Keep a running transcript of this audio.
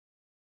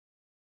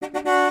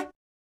Hello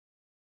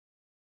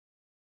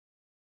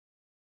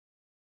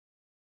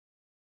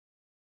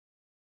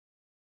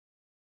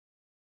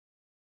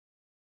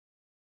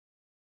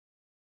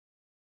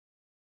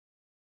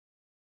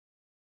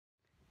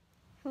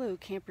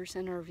campers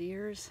and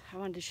RVers. I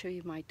wanted to show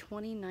you my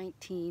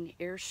 2019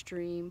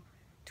 Airstream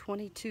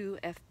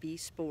 22FB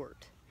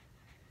Sport.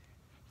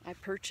 I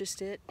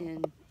purchased it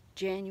in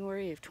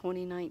January of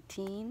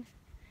 2019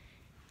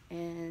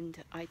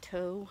 and I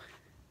tow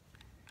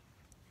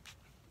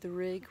the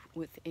rig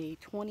with a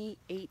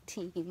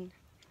 2018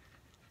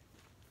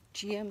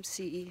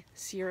 GMC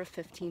Sierra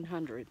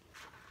 1500.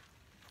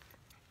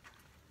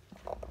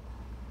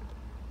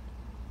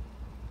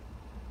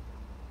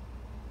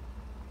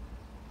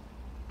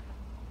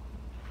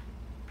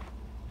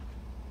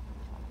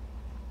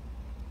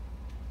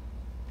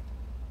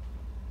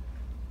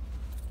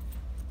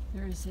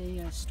 There's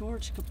a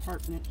storage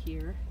compartment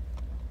here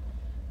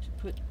to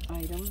put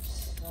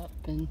items up,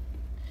 and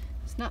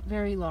it's not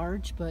very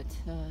large, but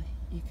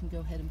you can go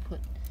ahead and put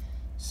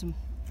some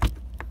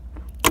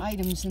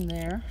items in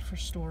there for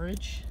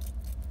storage.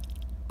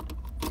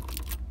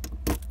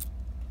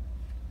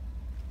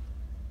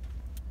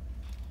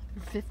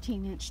 They're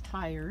 15-inch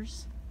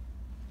tires.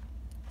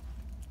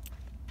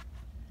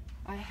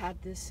 I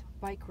had this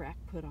bike rack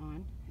put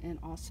on, and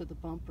also the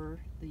bumper.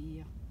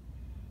 The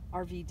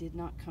RV did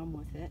not come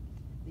with it.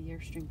 The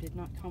Airstream did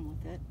not come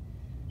with it,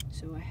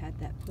 so I had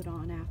that put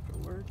on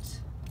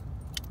afterwards.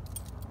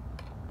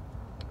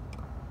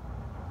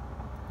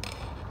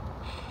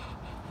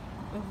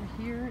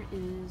 Over here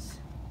is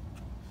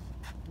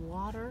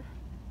water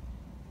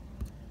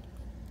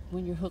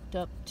when you're hooked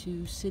up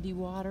to city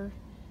water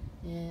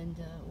and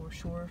or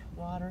shore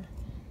water,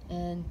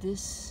 and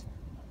this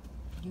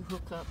you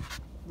hook up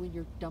when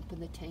you're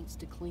dumping the tanks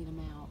to clean them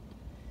out,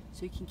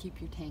 so you can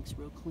keep your tanks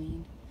real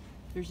clean.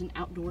 There's an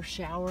outdoor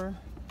shower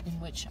in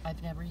which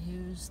I've never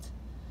used.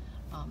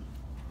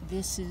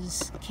 This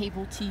is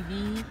cable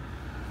TV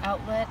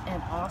outlet,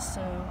 and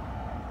also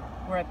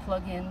where I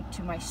plug in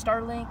to my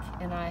Starlink,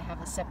 and I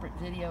have a separate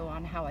video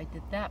on how I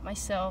did that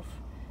myself.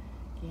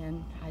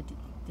 Again, I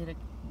did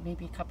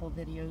maybe a couple of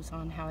videos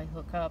on how I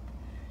hook up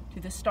to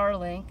the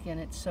Starlink, and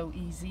it's so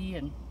easy,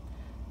 and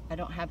I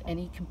don't have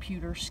any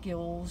computer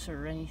skills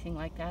or anything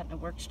like that, and it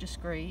works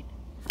just great.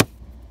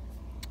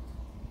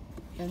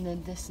 And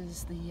then this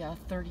is the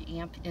 30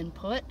 amp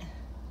input.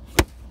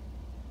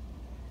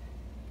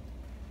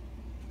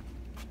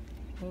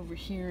 Over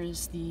here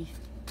is the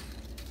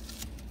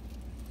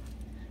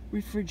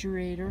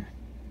refrigerator.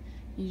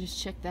 You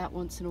just check that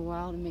once in a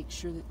while to make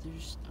sure that there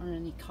aren't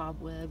any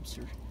cobwebs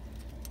or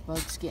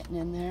bugs getting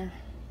in there.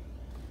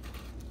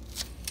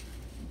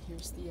 And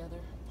here's the other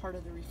part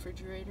of the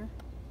refrigerator.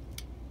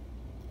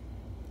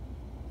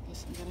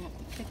 Guess I'm gonna have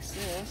to fix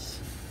this.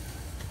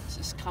 This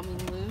is coming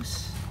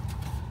loose.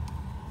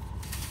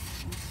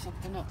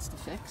 Something else to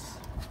fix.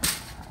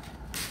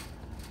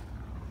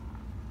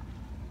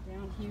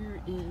 Down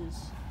here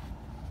is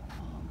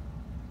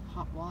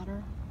hot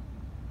water,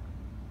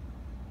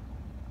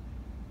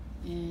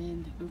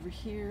 and over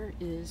here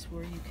is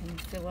where you can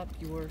fill up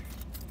your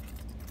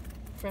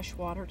fresh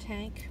water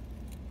tank.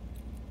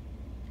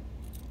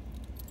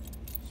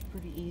 It's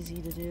pretty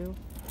easy to do.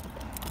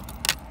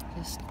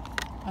 Just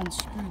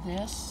unscrew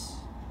this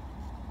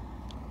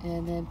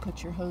and then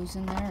put your hose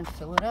in there and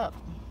fill it up.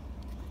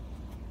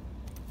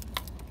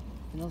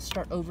 And it'll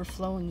start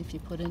overflowing if you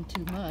put in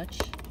too much.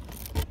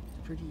 It's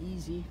pretty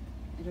easy.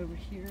 And over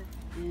here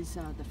is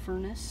the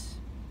furnace.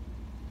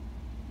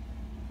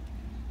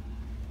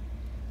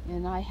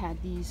 And I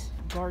had these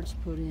guards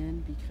put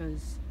in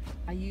because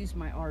I use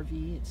my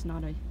RV. It's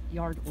not a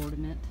yard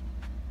ornament.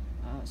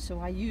 So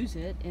I use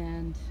it,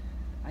 and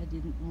I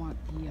didn't want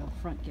the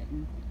front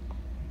getting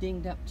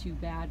dinged up too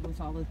bad with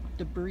all the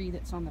debris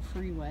that's on the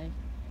freeway.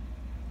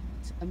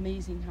 It's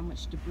amazing how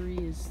much debris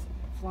is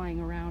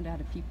flying around out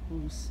of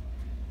people's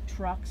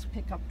trucks,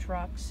 pickup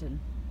trucks, and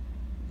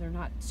they're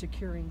not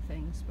securing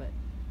things, but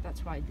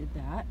that's why I did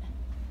that.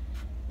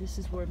 This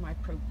is where my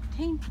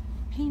propane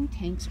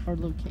tanks are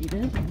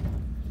located,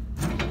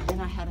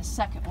 and I had a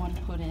second one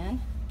put in.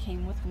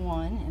 Came with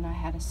one, and I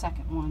had a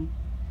second one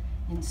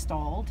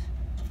installed.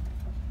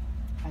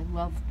 I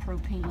love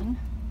propane.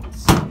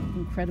 It's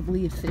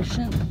incredibly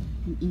efficient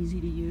and easy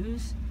to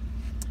use.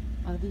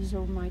 These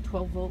are my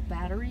 12-volt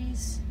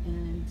batteries,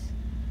 and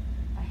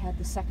I had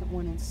the second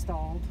one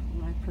installed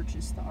when I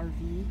purchased the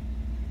RV.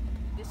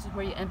 This is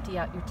where you empty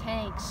out your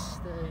tanks,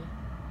 the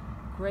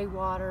gray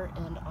water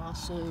and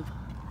also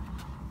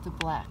the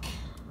black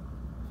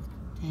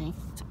tank.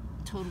 It's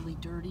totally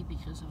dirty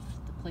because of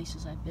the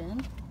places I've been.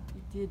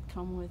 It did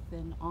come with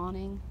an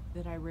awning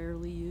that I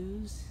rarely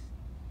use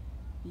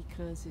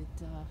because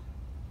it's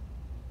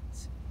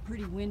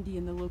pretty windy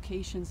in the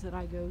locations that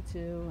I go to,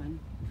 and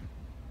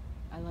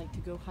I like to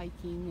go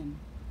hiking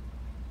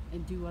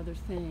and do other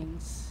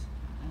things.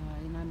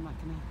 And I'm not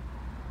going to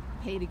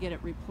pay to get it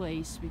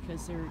replaced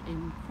because they're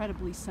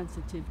incredibly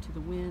sensitive to the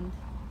wind,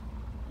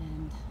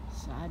 and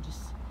so I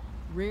just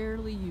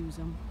rarely use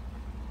them,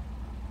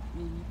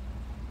 maybe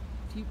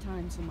a few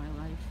times in my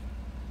life.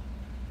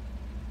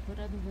 But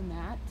other than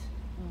that,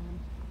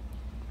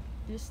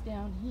 this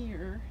down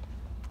here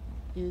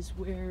is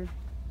where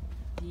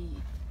the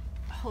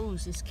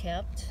hose is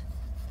kept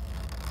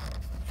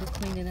for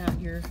cleaning out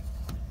your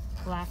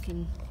black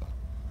and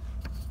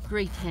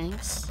gray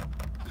tanks.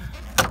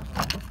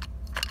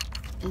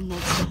 And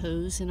that's the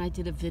hose, and I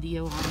did a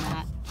video on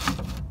that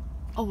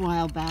a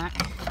while back,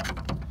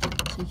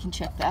 so you can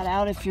check that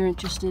out if you're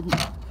interested in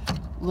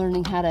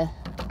learning how to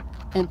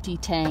empty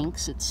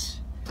tanks. It's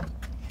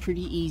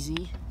pretty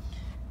easy.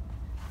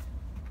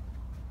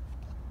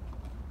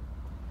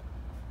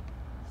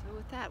 So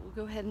with that, we'll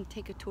go ahead and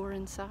take a tour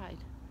inside.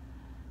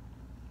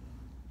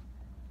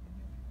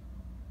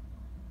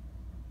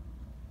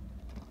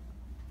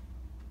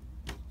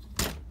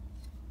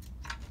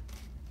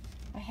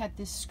 I had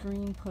this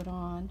screen put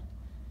on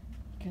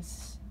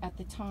because at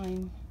the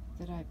time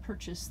that I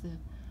purchased the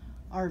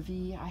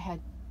RV, I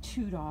had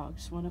 2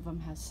 dogs. One of them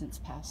has since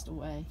passed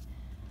away,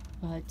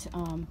 but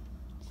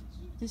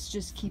this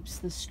just keeps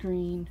the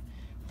screen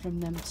from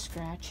them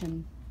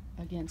scratching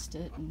against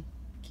it and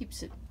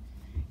keeps it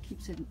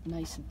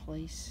nice in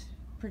place.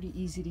 Pretty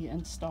easy to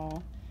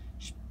install.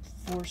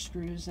 4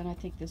 screws, and I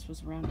think this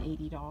was around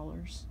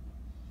 $80.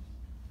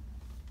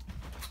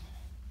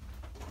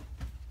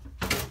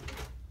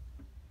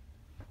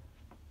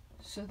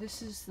 So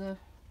this is the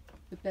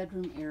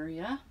bedroom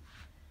area,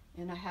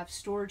 and I have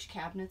storage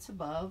cabinets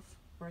above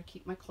where I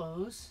keep my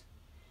clothes,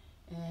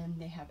 and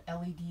they have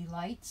LED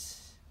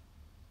lights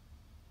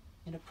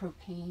and a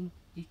propane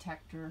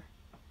detector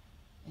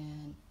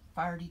and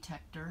fire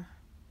detector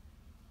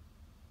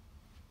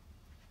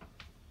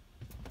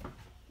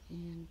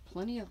and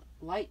plenty of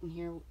light in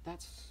here.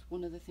 That's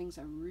one of the things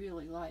I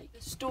really like.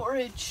 The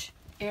storage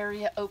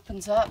area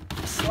opens up,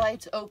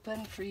 slides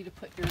open for you to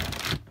put your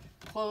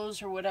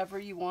clothes or whatever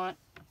you want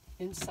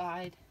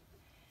inside.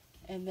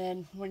 And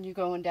then when you're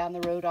going down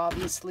the road,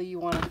 obviously you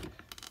want to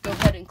go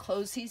ahead and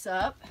close these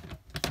up.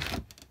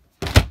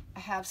 I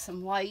have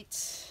some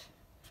lights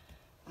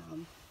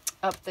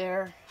up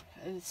there.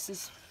 This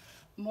is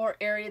more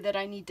area that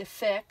I need to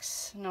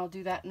fix, and I'll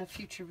do that in a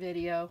future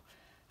video,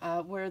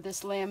 where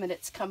this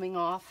laminate's coming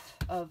off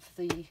of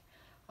the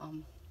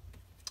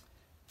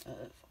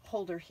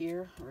holder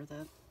here, or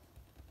the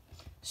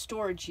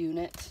storage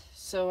unit,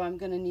 so I'm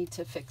going to need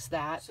to fix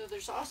that. So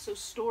there's also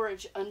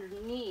storage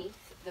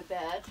underneath the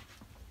bed,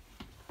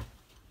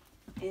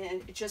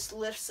 and it just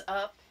lifts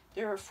up.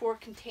 There are 4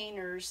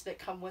 containers that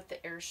come with the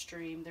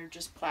Airstream. They're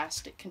just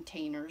plastic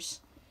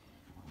containers,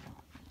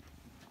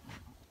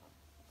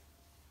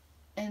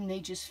 and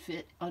they just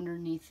fit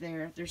underneath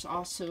there. There's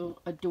also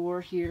a door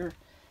here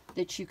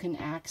that you can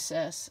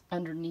access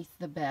underneath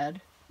the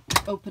bed,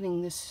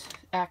 opening this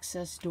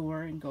access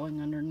door and going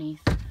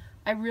underneath.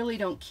 I really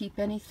don't keep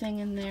anything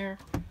in there.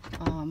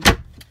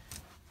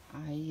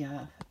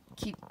 I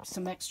keep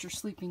some extra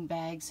sleeping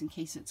bags in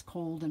case it's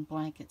cold and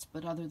blankets,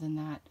 but other than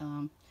that,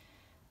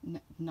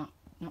 not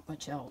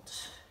much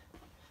else.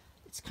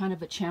 It's kind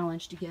of a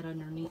challenge to get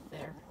underneath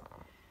there.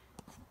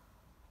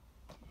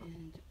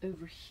 And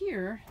over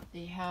here,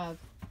 they have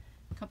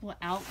a couple of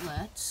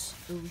outlets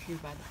over here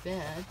by the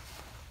bed.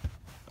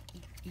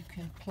 You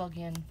can plug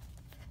in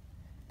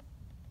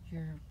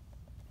your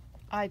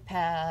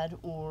iPad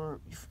or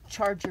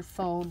charge your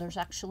phone. There's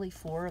actually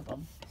 4 of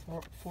them,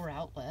 4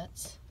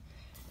 outlets.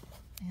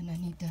 And I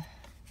need to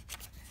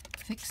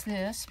fix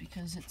this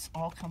because it's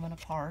all coming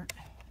apart,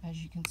 as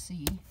you can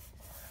see.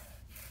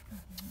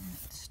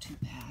 It's too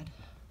bad.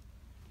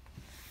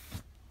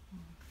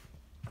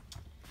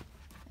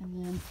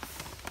 And then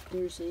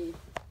there's a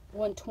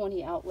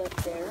 120 outlet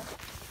there.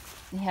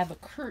 They have a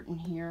curtain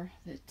here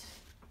that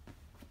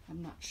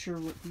I'm not sure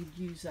what you'd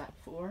use that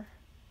for.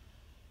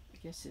 I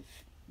guess if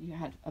you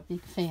had a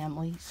big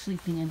family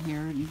sleeping in here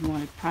and you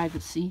wanted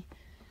privacy,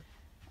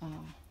 but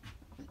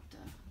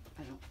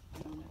I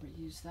don't ever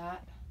use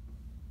that.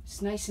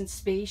 It's nice and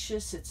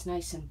spacious, it's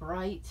nice and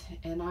bright,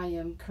 and I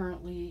am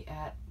currently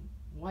at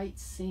White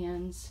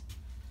Sands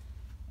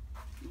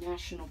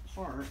National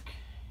Park,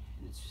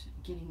 and it's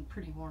getting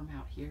pretty warm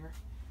out here.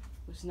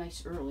 It was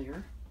nice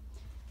earlier.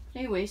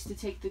 Anyways, to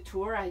take the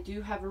tour, I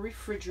do have a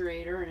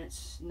refrigerator, and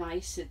it's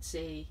nice. It's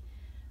a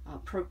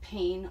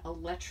propane,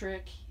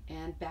 electric,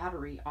 and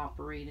battery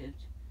operated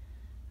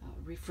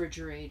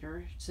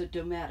refrigerator. It's a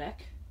Dometic.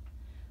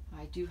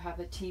 I do have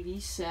a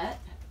TV set,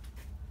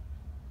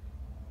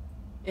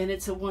 and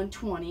it's a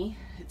 120.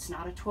 It's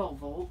not a 12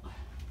 volt.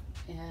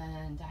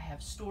 And I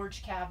have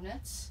storage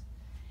cabinets,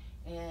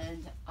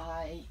 and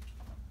I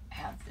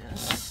have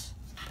this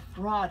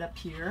rod up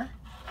here,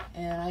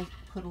 and I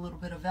put a little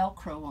bit of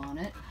Velcro on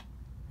it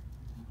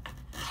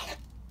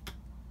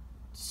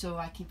so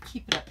I can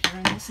keep it up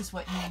here. And this is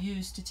what you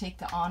use to take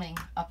the awning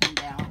up and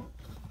down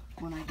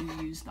when I do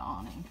use the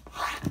awning.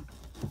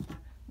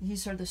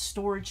 These are the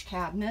storage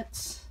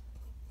cabinets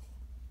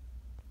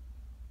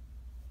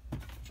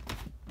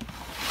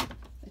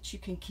that you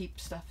can keep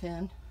stuff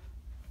in.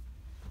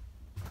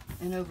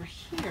 And over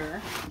here,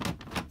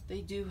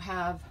 they do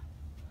have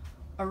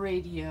a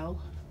radio.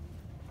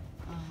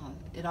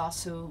 it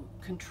also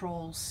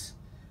controls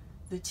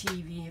the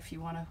TV if you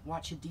want to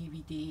watch a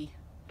DVD.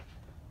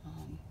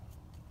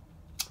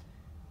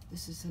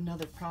 This is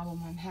another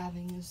problem I'm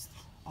having, is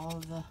all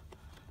of the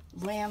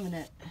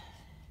laminate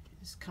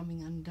is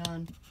coming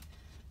undone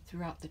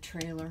throughout the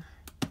trailer.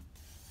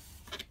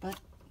 But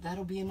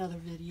that'll be another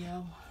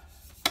video.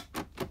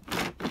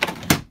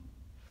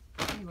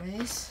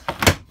 Anyways,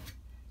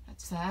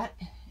 that's that.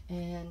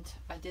 And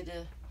I did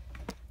a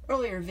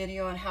earlier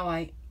video on how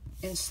I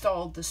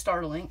installed the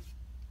Starlink.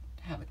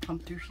 Have it come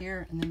through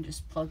here and then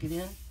just plug it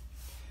in.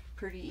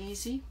 Pretty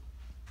easy.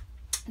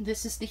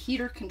 This is the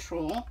heater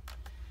control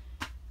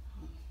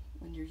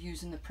when you're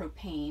using the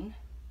propane.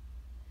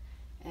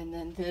 And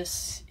then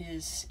this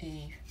is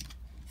a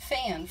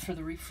fan for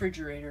the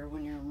refrigerator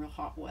when you're in real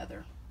hot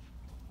weather.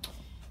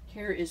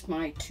 Here is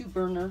my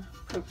 2-burner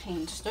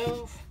propane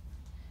stove,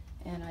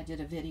 and I did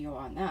a video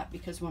on that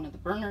because one of the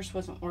burners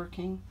wasn't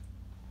working,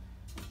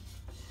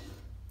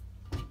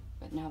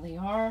 but now they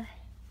are.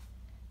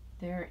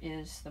 There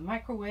is the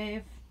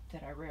microwave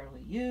that I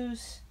rarely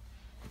use.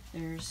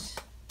 There's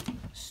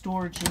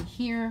storage in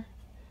here.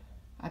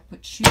 I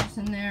put shoes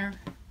in there.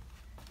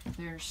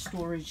 There's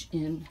storage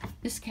in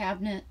this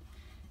cabinet,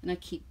 and I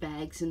keep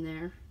bags in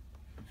there.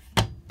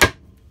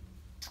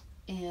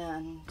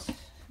 And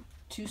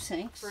 2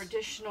 sinks. For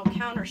additional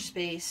counter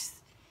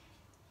space,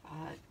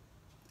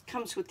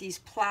 comes with these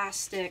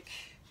plastic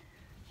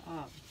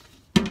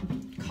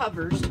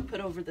covers to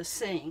put over the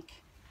sink,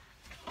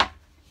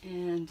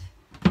 and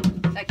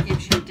that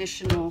gives you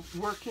additional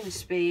working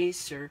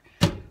space or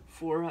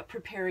for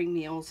preparing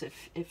meals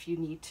if you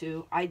need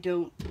to. I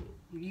don't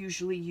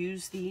usually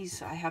use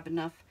these. I have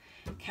enough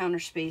counter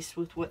space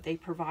with what they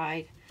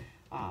provide,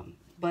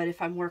 but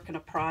if I'm working a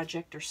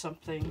project or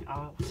something,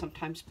 I'll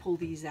sometimes pull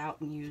these out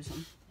and use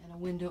them. And a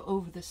window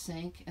over the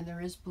sink, and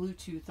there is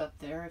Bluetooth up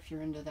there if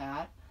you're into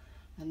that.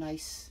 A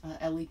nice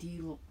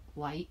LED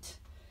light.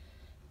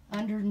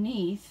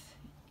 Underneath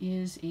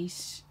is a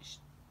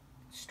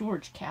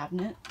storage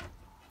cabinet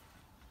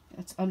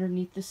that's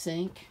underneath the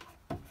sink.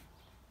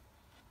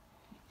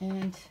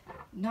 And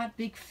not a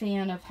big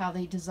fan of how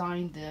they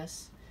designed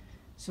this,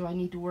 so I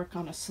need to work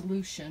on a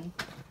solution.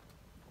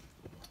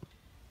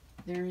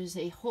 There is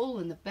a hole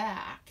in the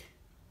back,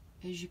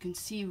 as you can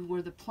see,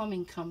 where the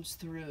plumbing comes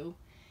through,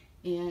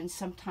 and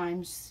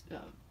sometimes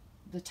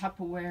the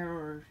Tupperware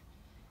or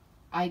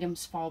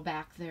items fall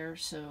back there,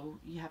 so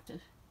you have to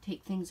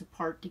take things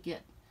apart to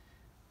get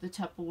the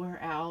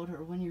Tupperware out,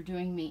 or when you're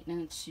doing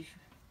maintenance you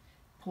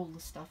pull the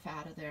stuff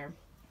out of there.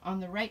 On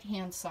the right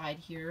hand side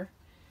here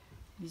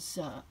is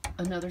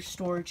another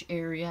storage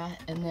area,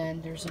 and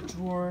then there's a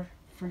drawer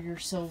for your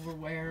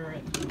silverware,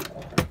 and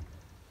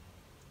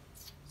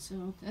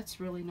so that's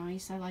really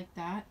nice. I like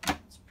that.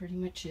 That's pretty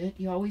much it.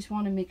 You always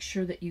want to make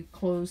sure that you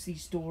close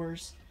these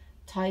doors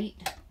tight,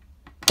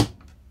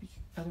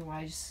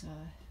 otherwise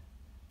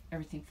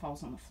everything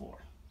falls on the floor.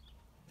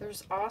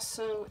 There's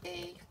also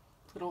a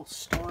little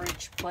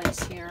storage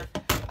place here.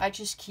 I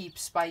just keep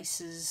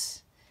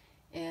spices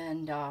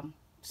and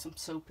some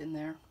soap in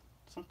there.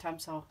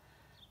 Sometimes I'll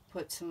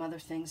put some other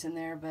things in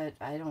there, but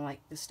I don't like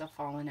this stuff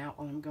falling out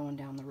when I'm going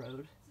down the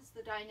road. This is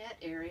the dinette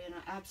area, and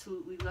I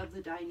absolutely love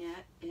the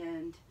dinette,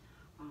 and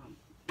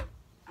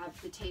I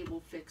have the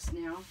table fixed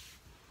now.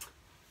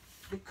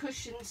 The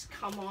cushions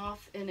come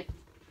off, and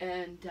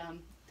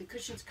the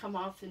cushions come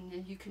off, and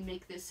then you can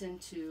make this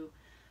into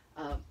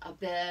a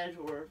bed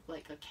or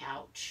like a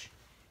couch,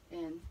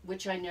 and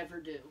which I never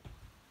do.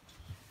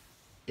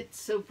 It's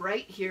so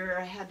bright here,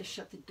 I had to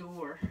shut the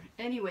door.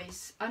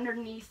 Anyways,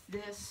 underneath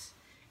this,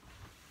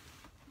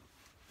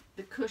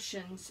 the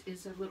cushions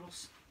is a little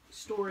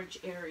storage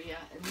area,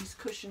 and these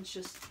cushions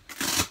just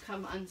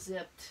come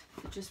unzipped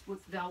just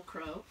with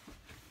Velcro.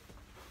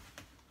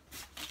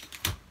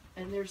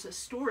 And there's a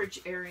storage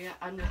area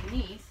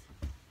underneath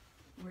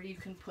where you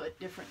can put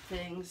different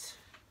things,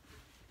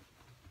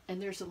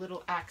 and there's a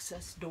little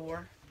access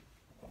door.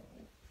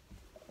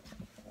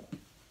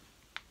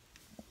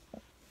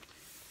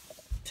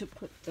 To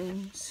put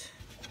things.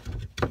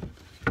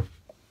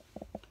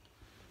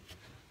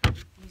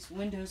 These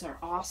windows are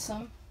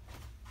awesome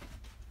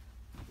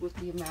with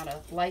the amount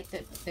of light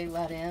that they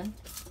let in.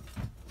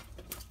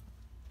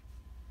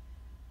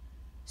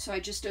 So I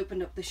just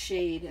opened up the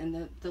shade,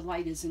 and the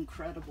light is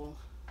incredible.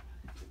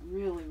 It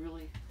really,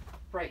 really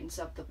brightens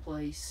up the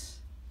place.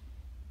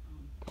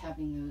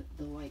 Having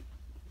the light,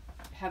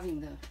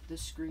 having the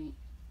screen,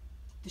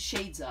 the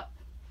shades up.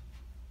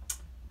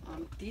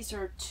 These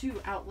are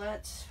 2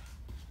 outlets.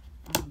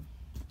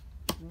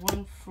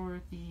 One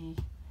for the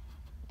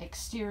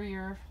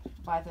exterior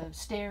by the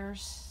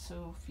stairs,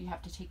 so if you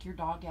have to take your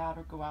dog out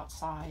or go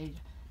outside,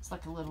 it's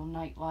like a little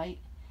night light.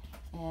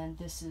 And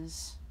this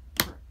is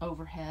for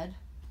overhead.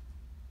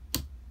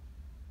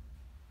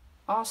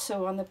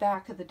 Also on the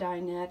back of the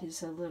dinette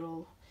is a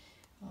little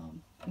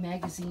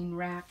magazine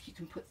rack you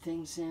can put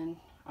things in.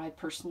 I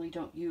personally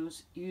don't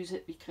use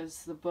it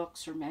because the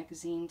books or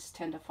magazines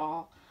tend to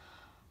fall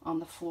on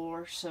the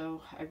floor,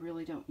 so I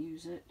really don't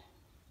use it.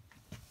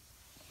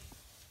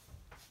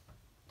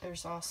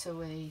 There's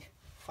also a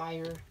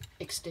fire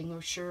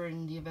extinguisher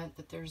in the event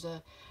that there's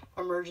a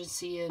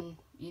emergency and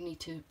you need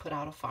to put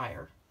out a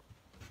fire.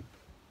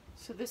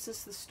 So this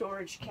is the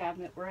storage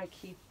cabinet where I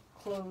keep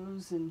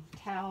clothes and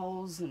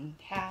towels and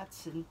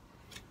hats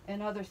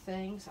and other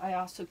things. I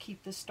also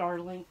keep the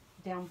Starlink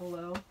down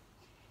below,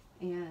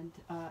 and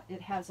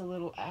it has a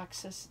little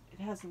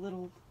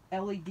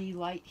LED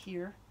light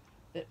here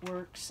that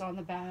works on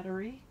the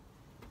battery,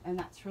 and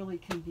that's really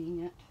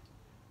convenient.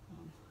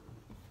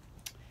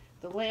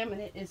 The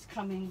laminate is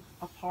coming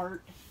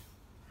apart.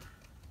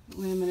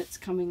 Laminate's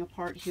coming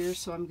apart here,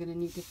 so I'm going to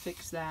need to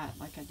fix that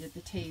like I did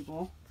the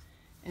table.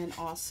 And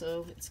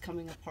also it's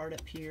coming apart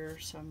up here,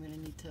 so I'm going to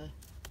need to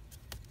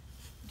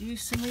do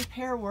some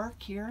repair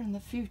work here in the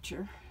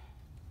future.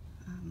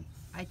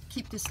 I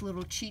keep this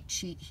little cheat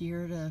sheet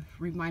here to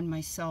remind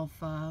myself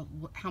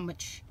how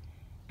much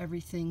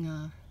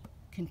everything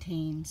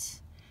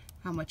contains.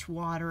 How much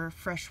water,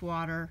 fresh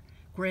water,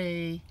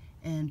 gray,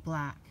 and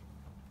black.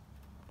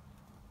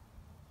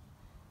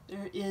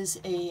 There is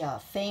a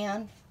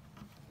fan,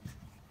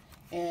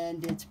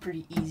 and it's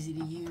pretty easy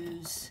to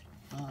use.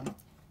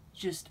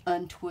 Just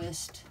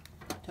untwist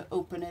to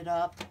open it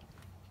up,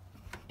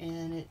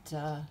 and it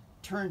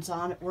turns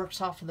on. It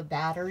works off of the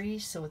battery,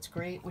 so it's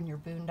great when you're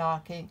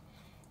boondocking.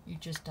 You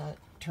just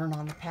turn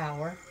on the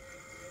power.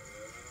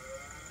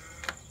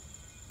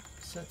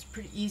 So it's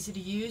pretty easy to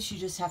use. You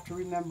just have to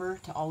remember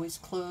to always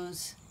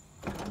close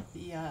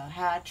the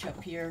hatch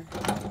up here,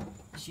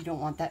 because you don't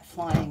want that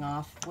flying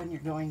off when you're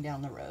going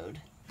down the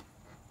road.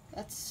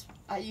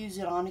 I use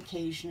it on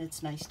occasion.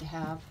 It's nice to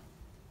have.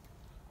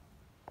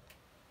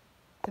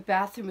 The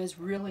bathroom is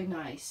really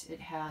nice. It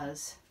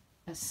has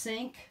a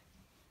sink,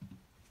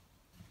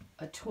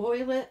 a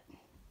toilet,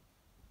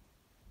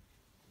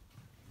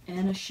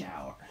 and a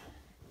shower.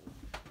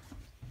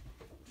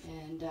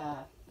 And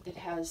it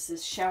has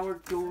this shower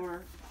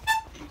door.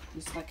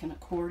 It's like an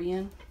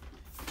accordion.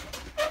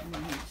 And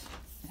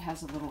it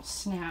has a little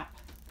snap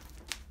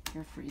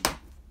here for you to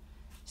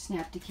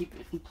snap to keep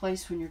it in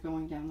place when you're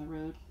going down the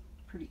road.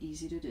 Pretty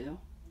easy to do.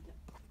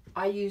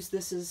 I use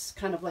this as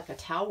kind of like a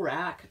towel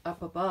rack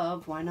up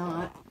above. Why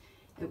not?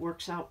 It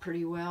works out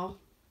pretty well.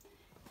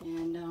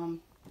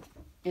 And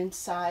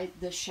inside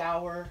the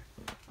shower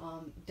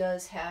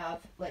does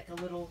have like a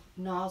little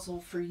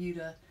nozzle for you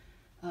to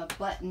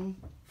button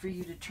for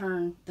you to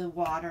turn the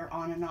water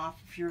on and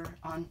off if you're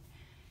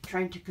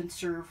trying to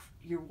conserve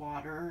your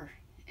water.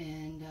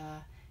 And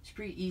it's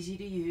pretty easy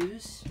to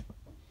use.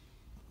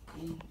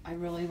 And I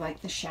really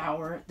like the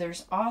shower.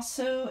 There's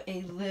also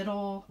a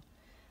little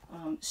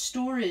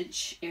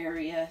storage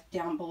area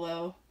down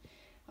below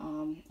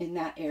in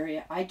that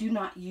area. I do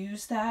not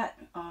use that.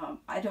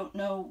 I don't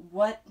know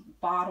what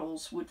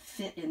bottles would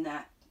fit in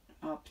that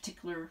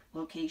particular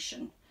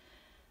location.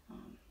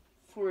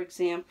 For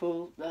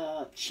example,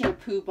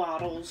 shampoo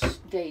bottles,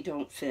 they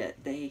don't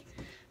fit.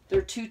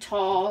 They're too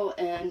tall,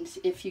 and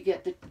if you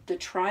get the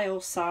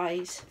trial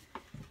size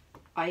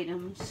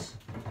items,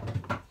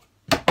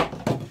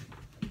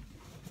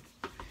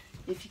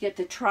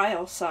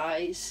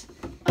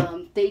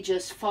 they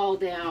just fall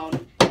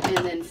down and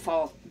then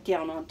fall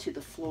down onto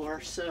the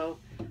floor. So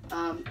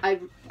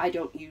I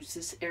don't use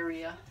this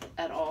area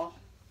at all.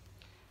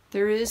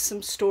 There is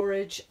some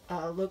storage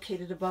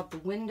located above the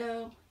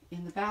window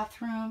in the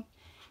bathroom,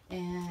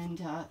 and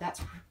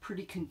that's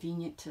pretty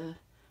convenient to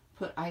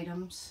put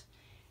items.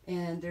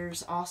 And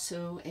there's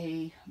also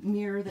a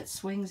mirror that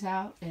swings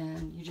out,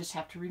 and you just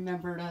have to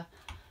remember to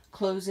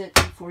close it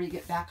before you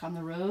get back on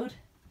the road.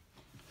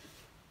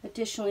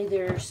 Additionally,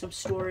 there's some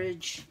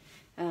storage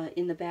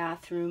in the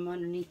bathroom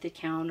underneath the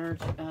counter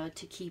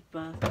to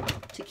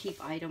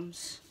keep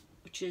items,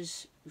 which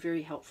is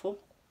very helpful.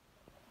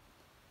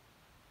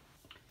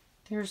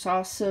 There's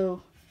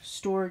also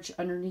storage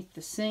underneath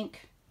the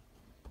sink,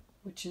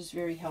 which is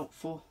very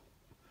helpful,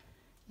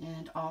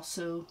 and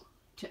also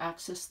to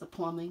access the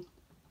plumbing.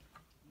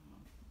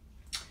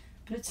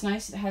 But it's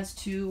nice. It has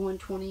two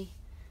 120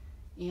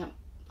 amp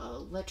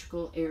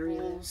electrical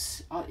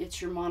areas. It's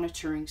your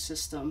monitoring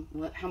system.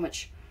 How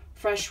much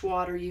fresh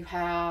water you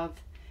have,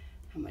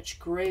 how much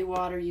gray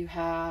water you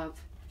have,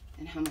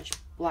 and how much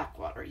black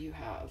water you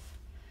have.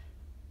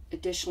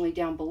 Additionally,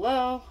 down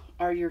below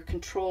are your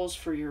controls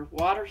for your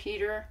water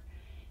heater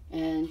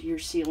and your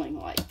ceiling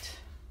light.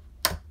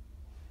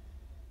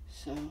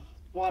 So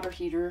water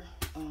heater,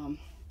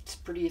 it's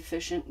pretty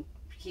efficient,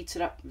 heats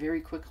it up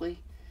very quickly.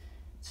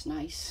 It's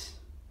nice.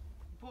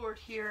 Board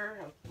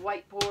here, a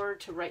whiteboard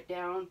to write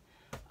down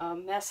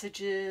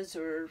messages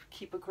or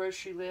keep a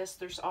grocery list.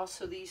 There's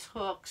also these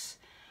hooks.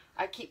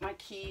 I keep my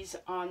keys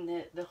on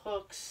the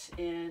hooks,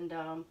 and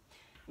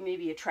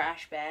maybe a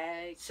trash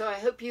bag. So I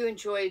hope you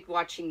enjoyed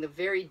watching the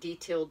very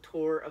detailed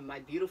tour of my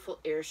beautiful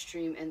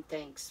Airstream, and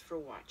thanks for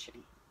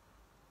watching.